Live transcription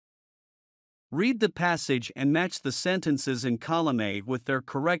Read the passage and match the sentences in column A with their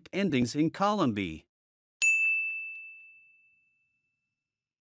correct endings in column B.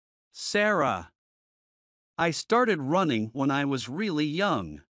 Sarah. I started running when I was really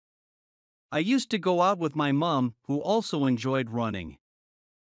young. I used to go out with my mom, who also enjoyed running.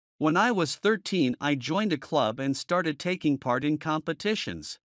 When I was 13, I joined a club and started taking part in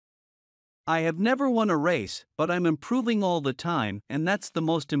competitions. I have never won a race, but I'm improving all the time, and that's the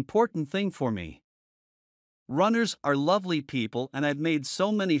most important thing for me. Runners are lovely people, and I've made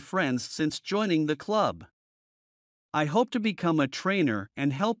so many friends since joining the club. I hope to become a trainer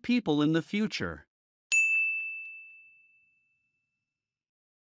and help people in the future.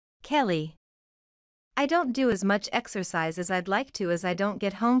 Kelly. I don't do as much exercise as I'd like to as I don't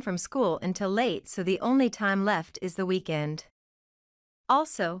get home from school until late, so the only time left is the weekend.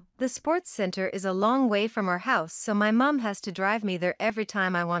 Also, the sports center is a long way from our house, so my mom has to drive me there every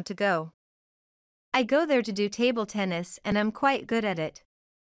time I want to go. I go there to do table tennis and I'm quite good at it.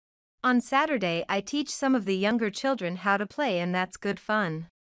 On Saturday I teach some of the younger children how to play and that's good fun.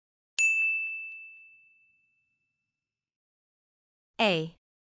 A.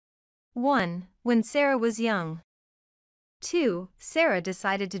 1. When Sarah was young. 2. Sarah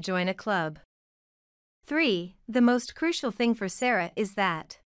decided to join a club. 3. The most crucial thing for Sarah is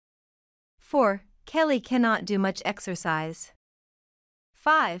that. 4. Kelly cannot do much exercise.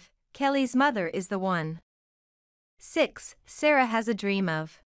 5. Kelly's mother is the one. 6. Sarah has a dream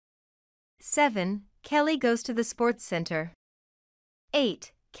of. 7. Kelly goes to the sports center.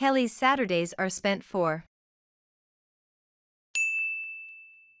 8. Kelly's Saturdays are spent for.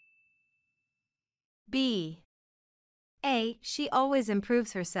 B. A. She always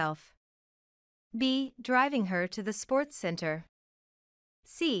improves herself. B. Driving her to the sports center.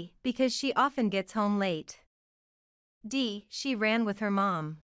 C. Because she often gets home late. D. She ran with her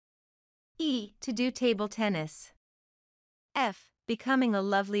mom. E. To do table tennis. F. Becoming a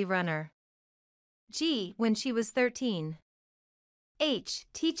lovely runner. G. When she was 13. H.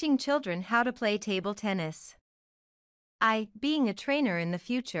 Teaching children how to play table tennis. I. Being a trainer in the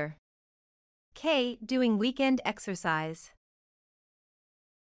future. K. Doing weekend exercise.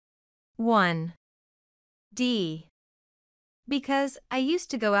 1. D. Because I used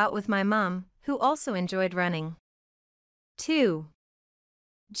to go out with my mom, who also enjoyed running. 2.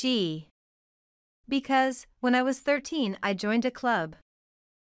 G. Because, when I was 13, I joined a club.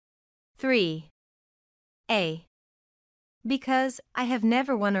 3. A. Because I have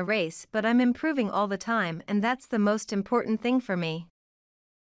never won a race, but I'm improving all the time, and that's the most important thing for me.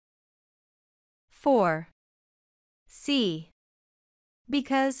 4. C.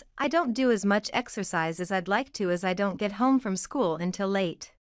 Because I don't do as much exercise as I'd like to as I don't get home from school until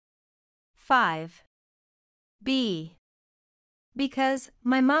late. 5. B. Because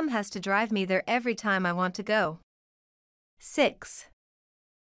my mom has to drive me there every time I want to go. 6.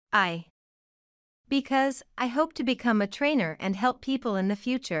 I. Because I hope to become a trainer and help people in the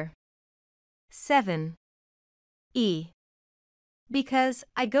future. 7. E. Because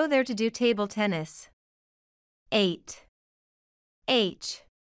I go there to do table tennis. 8. H.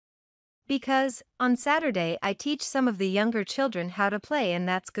 Because on Saturday I teach some of the younger children how to play and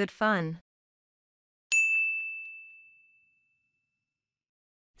that's good fun.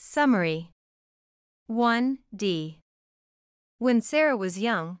 Summary. 1. D. When Sarah was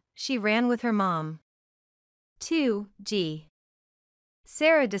young, she ran with her mom. 2. G.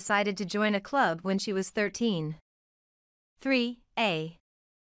 Sarah decided to join a club when she was 13. 3. A.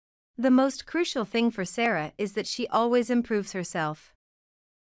 The most crucial thing for Sarah is that she always improves herself.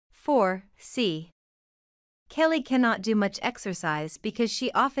 4. C. Kelly cannot do much exercise because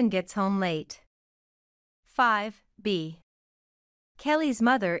she often gets home late. 5. B. Kelly's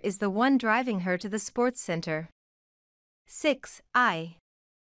mother is the one driving her to the sports center. 6. I.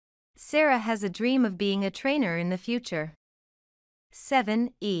 Sarah has a dream of being a trainer in the future.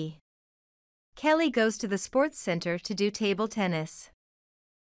 7. E. Kelly goes to the sports center to do table tennis.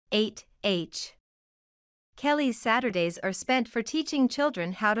 8. H. Kelly's Saturdays are spent for teaching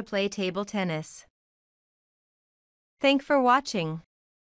children how to play table tennis. Thanks for watching.